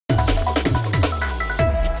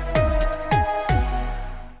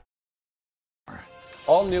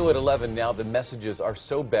All new at 11 now, the messages are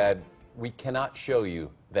so bad we cannot show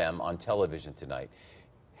you them on television tonight.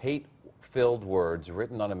 Hate-filled words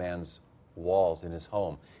written on a man's walls in his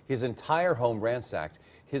home. His entire home ransacked.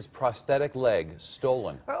 His prosthetic leg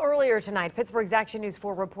stolen. Earlier tonight, Pittsburgh's Action News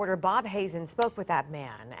 4 reporter Bob Hazen spoke with that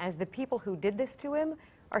man as the people who did this to him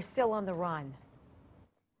are still on the run.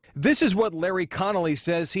 This is what Larry Connolly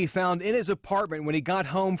says he found in his apartment when he got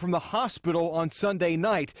home from the hospital on Sunday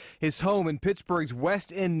night. His home in Pittsburgh's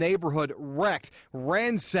West End neighborhood wrecked,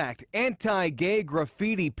 ransacked, anti-gay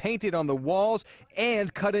graffiti painted on the walls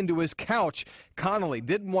and cut into his couch. Connolly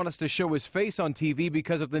didn't want us to show his face on TV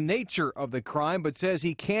because of the nature of the crime, but says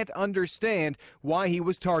he can't understand why he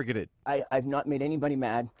was targeted. I've not made anybody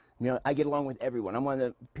mad. You know, I get along with everyone. I'm one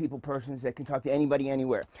of the persons that can talk to anybody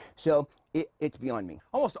anywhere. So it's beyond me.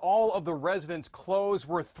 Almost all of the residents' clothes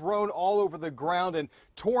were thrown all over the ground and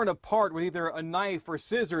torn apart with either a knife or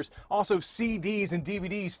scissors. Also CDs and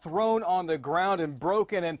DVDs thrown on the ground and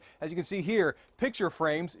broken, and as you can see here, picture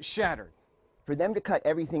frames shattered. For them to cut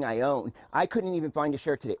everything I own, I couldn't even find a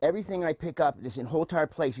shirt today. Everything I pick up, this whole entire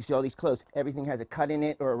place, you see all these clothes, everything has a cut in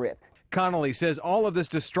it or a rip. Connolly says all of this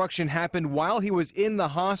destruction happened while he was in the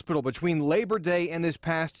hospital between Labor Day and this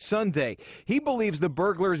past Sunday. He believes the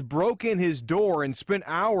burglars broke in his door and spent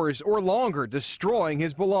hours or longer destroying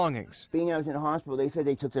his belongings. Being I was in the hospital, they said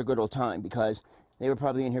they took their good old time because they were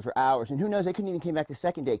probably in here for hours. And who knows, they couldn't even came back the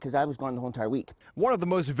second day because I was gone the whole entire week. One of the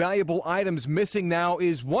most valuable items missing now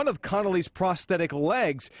is one of Connolly's prosthetic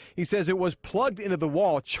legs. He says it was plugged into the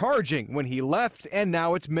wall, charging when he left, and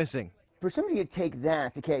now it's missing. For somebody to take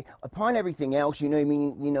that, okay, upon everything else, you know what I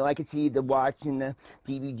mean? You know, I could see the watch and the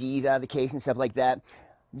DVDs out of the case and stuff like that.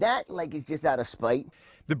 That, like, is just out of spite.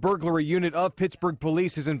 The burglary unit of Pittsburgh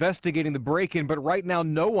Police is investigating the break-in, but right now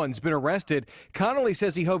no one's been arrested. Connolly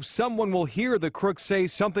says he hopes someone will hear the crook say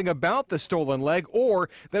something about the stolen leg or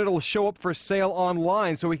that it'll show up for sale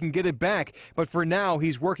online so he can get it back. But for now,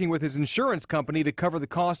 he's working with his insurance company to cover the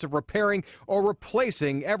cost of repairing or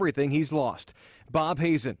replacing everything he's lost. Bob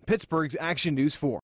Hazen, Pittsburgh's Action News 4.